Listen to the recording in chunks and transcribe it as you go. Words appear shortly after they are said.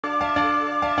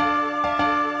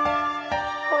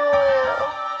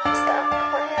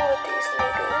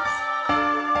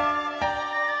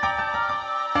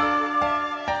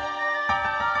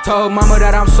Told mama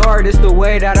that I'm sorry, this the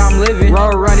way that I'm living.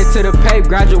 Road running to the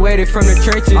pape, graduated from the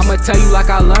trenches. I'ma tell you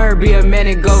like I learned, be a man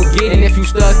and go get it. And if you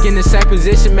stuck in the same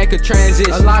position, make a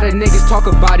transition. A lot of niggas talk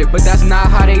about it, but that's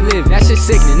not how they live. That shit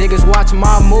sickening. Niggas watch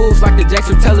my moves like the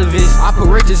Jackson television. I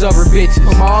put riches over bitches,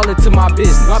 put my all into my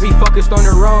business. I'll be focused on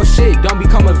the wrong shit, don't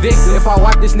become a victim. If I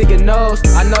wipe this nigga nose,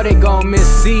 I know they gon' miss.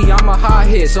 See, I'm a hot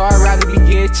hit, so I'd rather be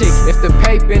getting chick. If the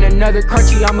pape in another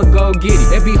country, I'ma go get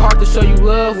it. It be hard to show you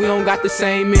love, we don't got the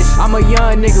same mission. I'm a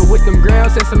young nigga with them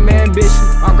grams and some ambition.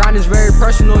 My grind is very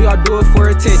personal, y'all do it for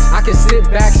attention. I can sit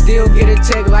back, still get a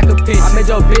check like a pinch. I made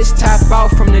your bitch tap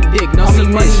out from the dick, no some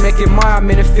money making mine,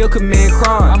 I'm in the field committing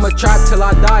crime. I'ma trap till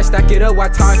I die, stack it up while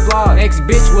time flies.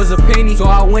 Ex-bitch was a penny, so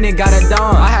I went and got a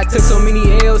dime. I had took so many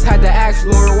L's, had to ask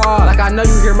Lord why. Like I know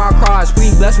you hear my cries,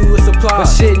 please bless me with supply. But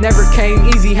shit never came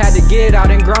easy, had to get out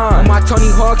and grind. On my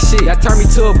Tony Hawk shit, that turned me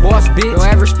to a boss bitch. Don't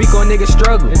ever speak on niggas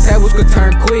struggle, and tables could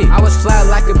turn quick. I was flat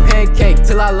like a pancake,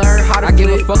 till I learned how to flip. I give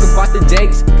a fuck about the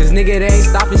jakes, cause nigga they ain't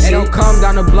stopping shit. They don't come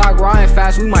down the block riding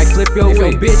fast, we might flip your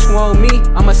way. If your bitch want me,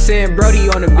 I'ma send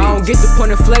Brody on the beat. I don't get the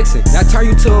point of flexing, that turn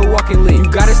you to a walking lick. You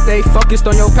gotta stay focused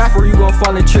on your path or you gon'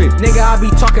 fall and trip. Nigga, I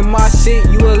be talking my shit,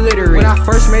 you illiterate. When I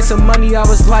first made some money, I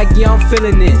was like, yeah, I'm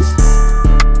feeling this.